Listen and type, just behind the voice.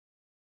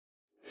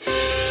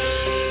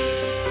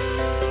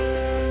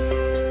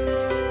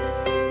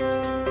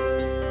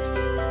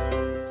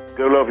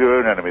Go love your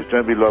own enemies.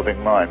 Don't be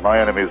loving mine. My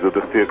enemies are the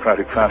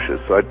theocratic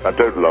fascists. I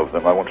don't love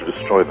them. I want to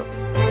destroy them.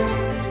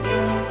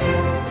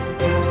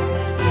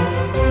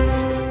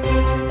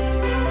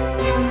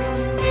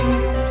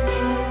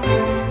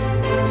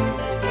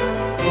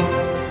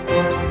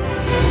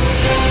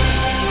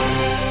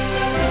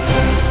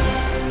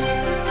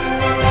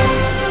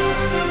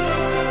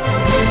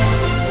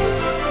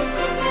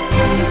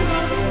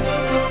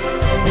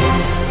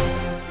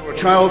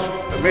 Child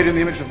made in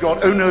the image of God.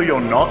 Oh no,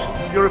 you're not.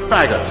 You're a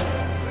faggot.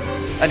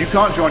 And you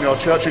can't join your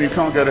church and you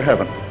can't go to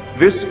heaven.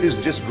 This is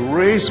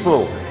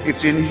disgraceful.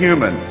 It's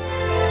inhuman.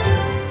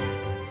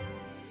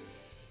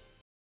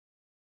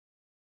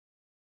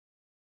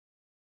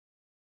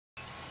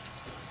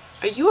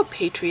 Are you a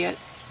patriot?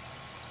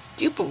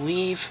 Do you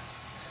believe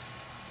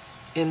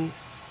in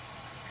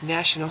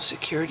national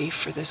security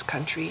for this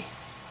country?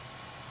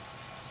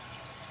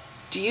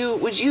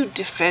 Would you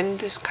defend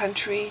this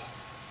country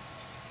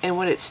and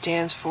what it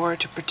stands for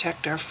to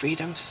protect our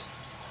freedoms?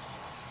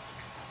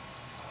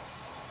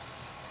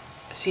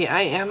 See,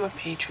 I am a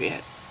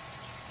patriot.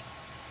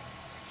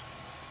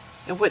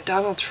 And what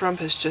Donald Trump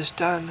has just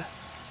done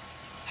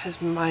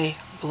has my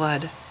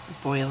blood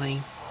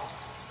boiling.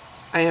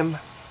 I am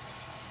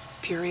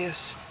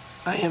furious.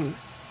 I am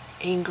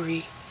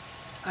angry.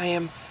 I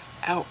am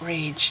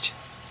outraged.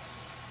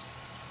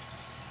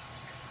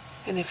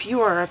 And if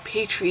you are a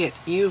patriot,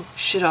 you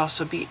should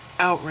also be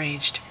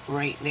outraged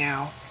right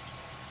now.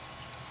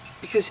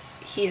 Because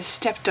he has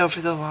stepped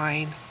over the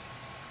line,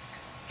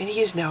 and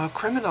he is now a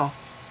criminal,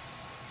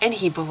 and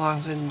he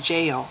belongs in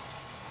jail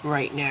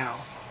right now.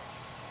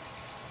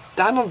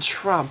 Donald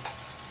Trump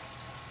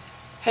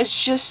has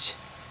just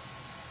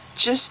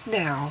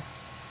now,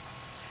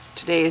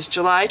 today is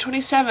July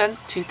 27,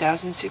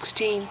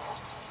 2016,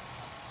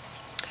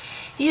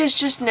 he has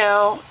just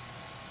now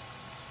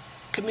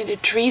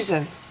committed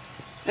treason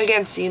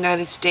against the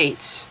United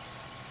States,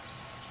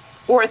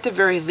 or at the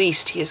very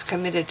least he has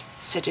committed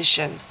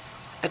sedition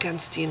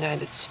against the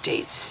United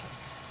States.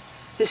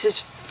 This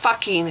is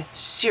fucking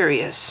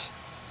serious.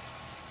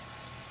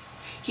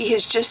 He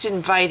has just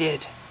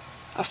invited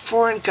a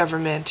foreign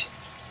government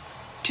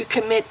to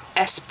commit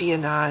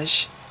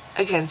espionage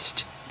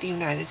against the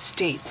United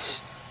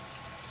States.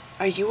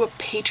 Are you a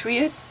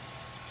patriot?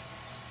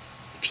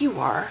 If you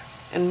are,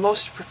 and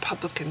most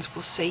Republicans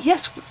will say,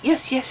 yes,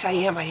 I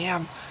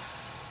am.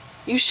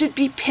 You should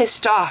be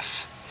pissed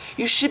off.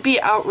 You should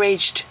be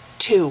outraged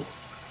too.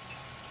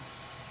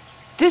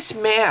 This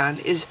man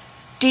is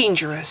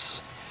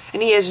dangerous,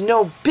 and he has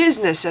no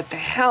business at the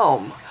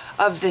helm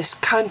of this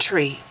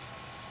country.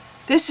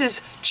 This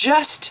is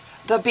just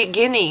the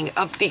beginning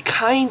of the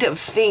kind of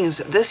things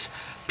this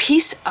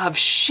piece of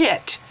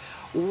shit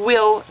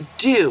will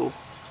do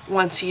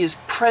once he is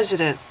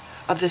president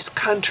of this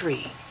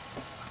country.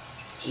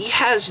 He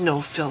has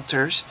no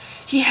filters.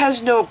 He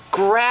has no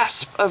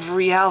grasp of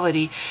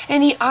reality,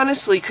 and he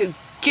honestly could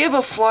give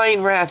a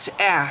flying rat's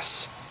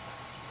ass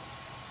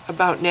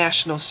about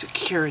national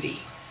security,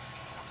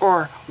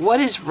 or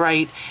what is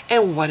right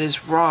and what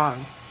is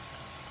wrong.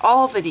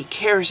 All that he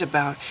cares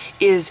about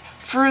is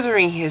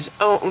furthering his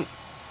own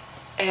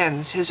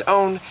ends, his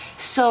own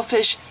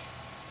selfish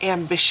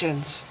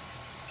ambitions.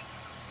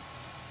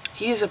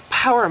 He is a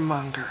power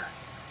monger,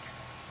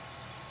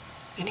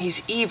 and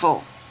he's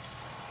evil.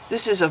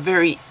 This is a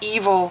very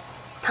evil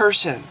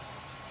person.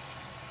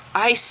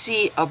 I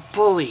see a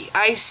bully.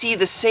 I see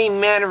the same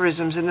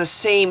mannerisms and the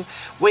same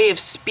way of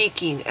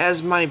speaking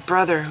as my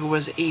brother who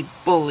was a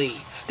bully.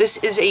 This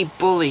is a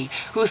bully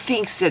who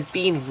thinks that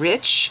being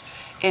rich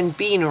and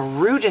being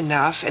rude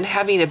enough and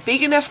having a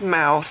big enough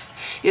mouth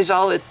is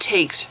all it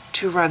takes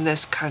to run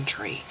this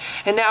country.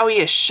 And now he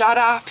has shut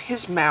off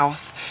his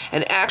mouth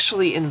and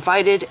actually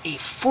invited a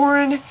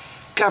foreign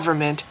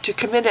government to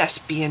commit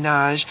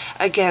espionage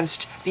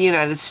against the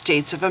United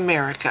States of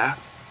America.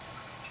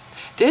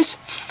 This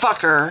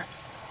fucker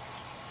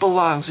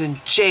belongs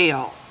in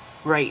jail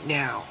right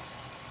now.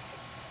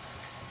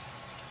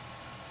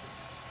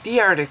 The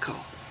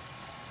article.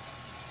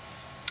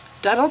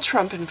 Donald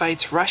Trump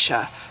invites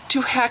Russia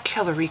to hack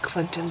Hillary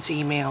Clinton's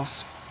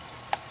emails.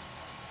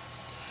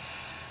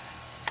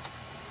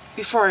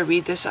 Before I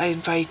read this, I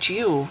invite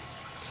you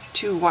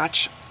to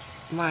watch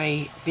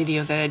my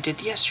video that I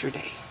did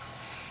yesterday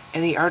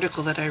and the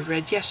article that I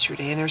read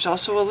yesterday. And there's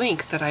also a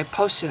link that I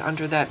posted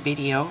under that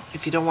video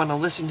if you don't want to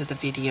listen to the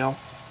video,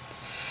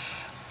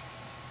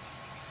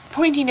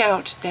 pointing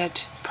out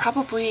that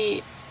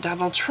probably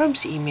Donald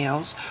Trump's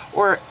emails,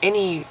 or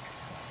any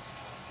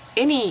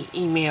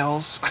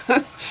emails,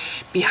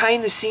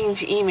 behind the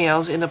scenes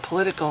emails in a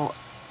political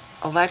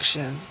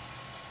election,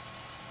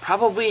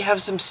 probably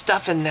have some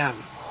stuff in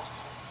them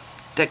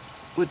that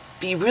would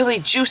be really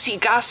juicy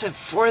gossip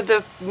for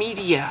the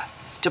media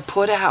to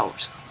put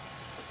out.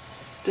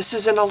 This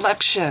is an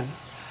election.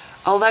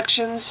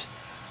 Elections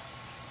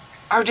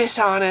are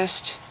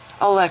dishonest.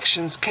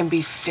 Elections can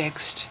be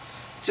fixed.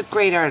 It's a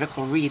great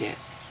article. Read it.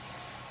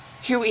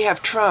 Here we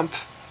have Trump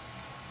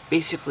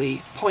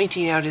basically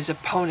pointing out his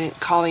opponent,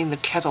 calling the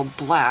kettle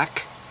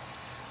black,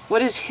 what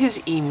does his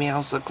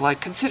emails look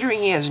like? Considering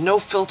he has no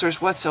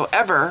filters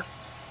whatsoever,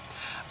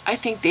 I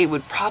think they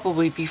would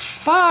probably be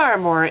far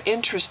more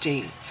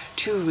interesting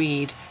to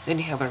read than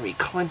Hillary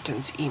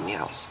Clinton's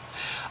emails.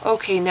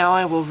 Okay, now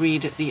I will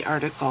read the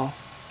article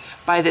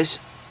by this,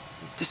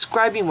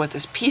 describing what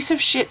this piece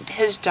of shit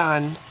has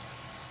done.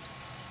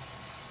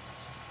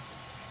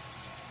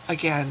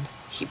 Again,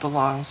 he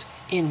belongs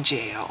in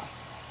jail.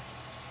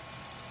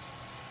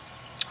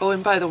 Oh,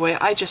 and by the way,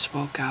 I just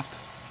woke up.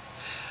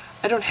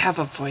 I don't have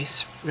a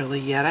voice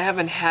really yet. I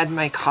haven't had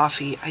my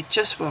coffee. I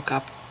just woke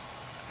up.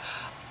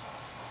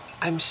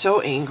 I'm so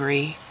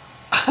angry.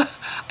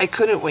 I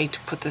couldn't wait to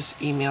put this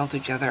email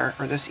together,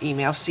 or this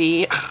email.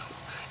 See?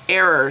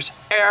 Errors.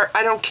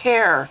 I don't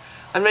care.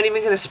 I'm not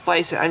even going to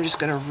splice it. I'm just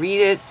going to read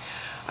it.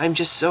 I'm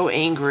just so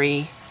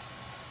angry.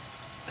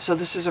 So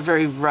this is a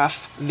very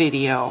rough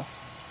video.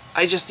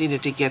 I just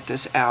needed to get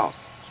this out.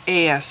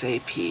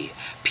 ASAP.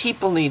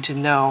 People need to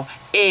know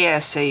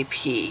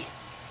ASAP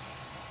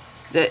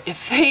that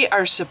if they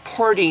are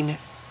supporting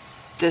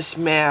this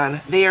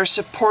man, they are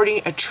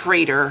supporting a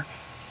traitor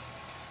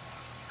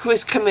who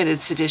has committed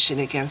sedition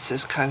against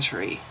this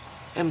country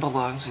and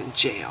belongs in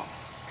jail.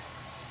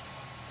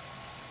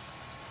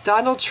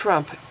 Donald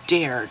Trump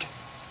dared.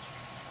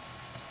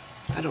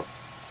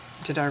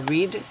 Did I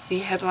read the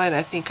headline?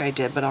 I think I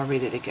did, but I'll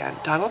read it again.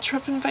 Donald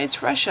Trump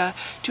invites Russia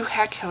to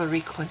hack Hillary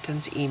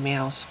Clinton's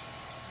emails.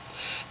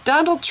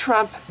 Donald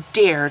Trump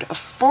dared a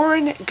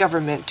foreign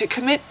government to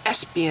commit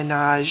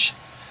espionage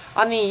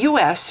on the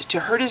U.S.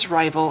 to hurt his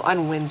rival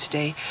on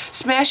Wednesday,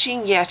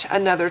 smashing yet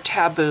another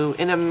taboo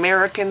in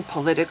American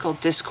political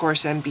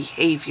discourse and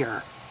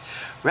behavior.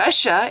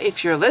 Russia,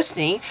 if you're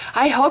listening,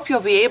 I hope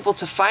you'll be able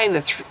to find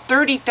the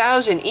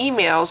 30,000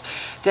 emails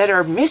that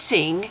are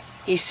missing,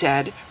 he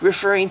said,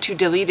 referring to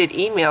deleted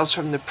emails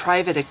from the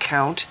private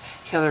account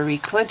Hillary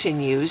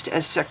Clinton used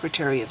as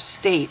Secretary of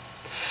State.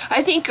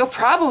 I think you'll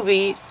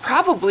probably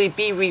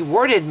be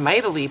rewarded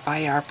mightily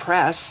by our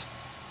press.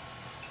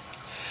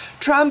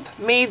 Trump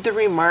made the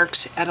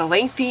remarks at a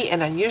lengthy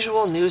and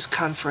unusual news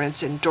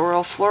conference in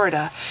Doral,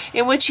 Florida,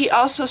 in which he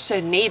also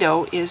said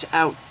NATO is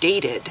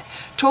outdated,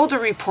 told a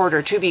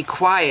reporter to be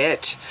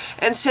quiet,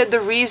 and said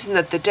the reason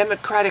that the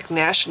Democratic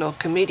National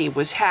Committee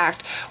was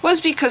hacked was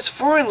because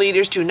foreign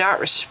leaders do not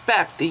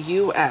respect the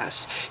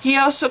U.S. He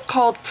also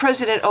called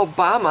President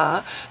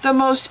Obama the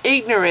most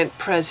ignorant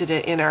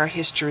president in our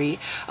history,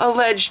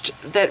 alleged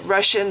that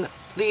Russian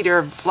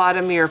leader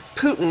Vladimir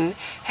Putin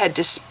had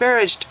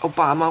disparaged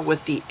Obama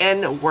with the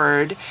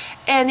N-word,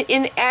 and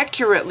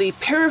inaccurately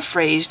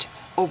paraphrased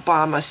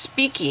Obama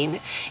speaking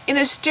in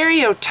a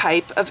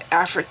stereotype of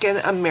African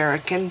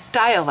American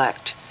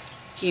dialect.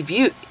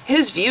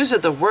 His views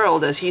of the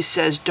world, as he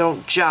says,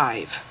 don't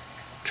jive,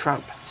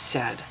 Trump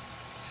said.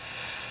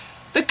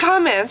 The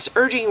comments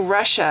urging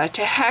Russia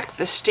to hack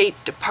the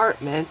State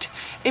Department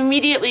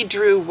immediately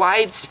drew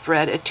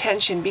widespread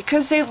attention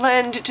because they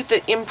lend to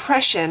the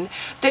impression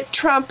that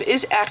Trump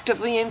is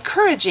actively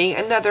encouraging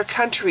another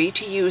country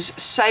to use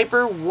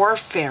cyber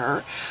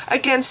warfare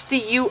against the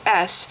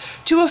U.S.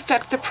 to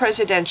affect the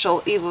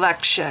presidential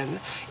election.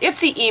 If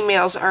the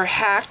emails are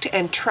hacked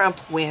and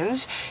Trump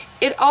wins,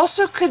 it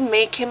also could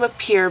make him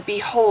appear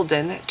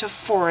beholden to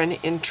foreign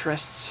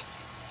interests.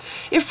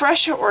 If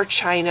Russia or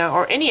China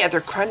or any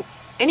other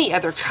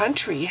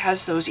country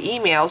has those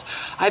emails,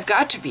 I've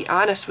got to be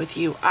honest with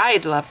you,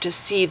 I'd love to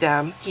see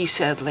them, he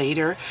said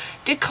later,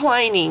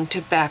 declining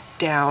to back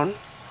down.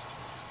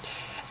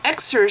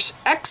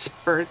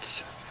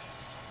 Experts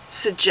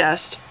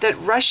suggest that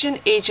Russian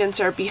agents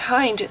are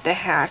behind the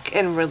hack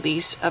and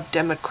release of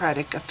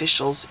Democratic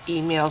officials'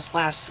 emails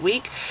last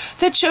week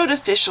that showed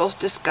officials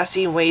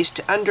discussing ways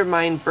to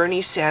undermine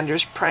Bernie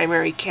Sanders'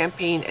 primary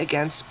campaign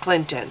against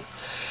Clinton.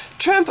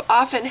 Trump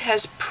often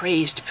has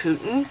praised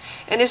Putin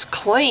and is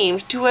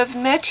claimed to have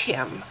met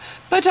him,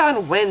 but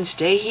on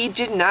Wednesday he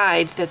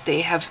denied that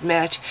they have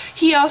met.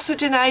 He also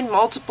denied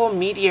multiple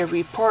media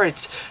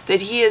reports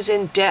that he is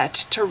in debt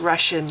to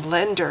Russian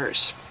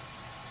lenders.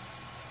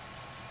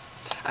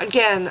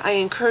 Again, I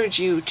encourage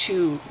you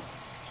to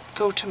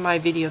go to my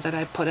video that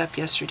I put up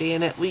yesterday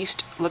and at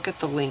least look at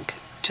the link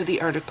to the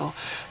article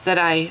that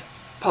I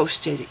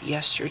posted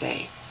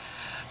yesterday,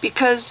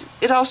 because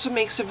it also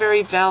makes a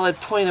very valid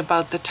point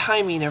about the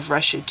timing of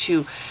Russia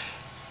to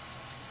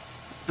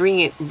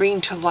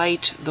bring to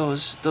light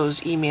those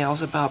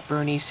emails about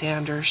Bernie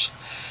Sanders.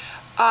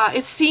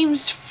 It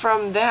seems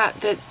from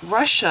that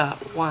Russia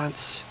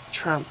wants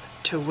Trump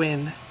to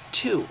win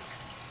too.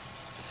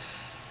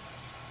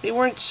 They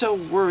weren't so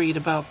worried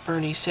about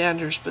Bernie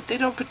Sanders, but they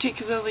don't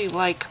particularly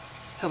like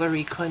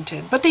Hillary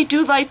Clinton. But they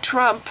do like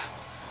Trump.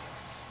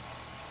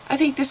 I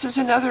think this is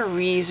another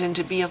reason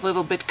to be a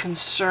little bit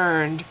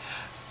concerned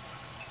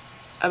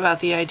about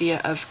the idea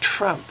of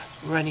Trump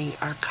running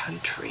our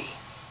country.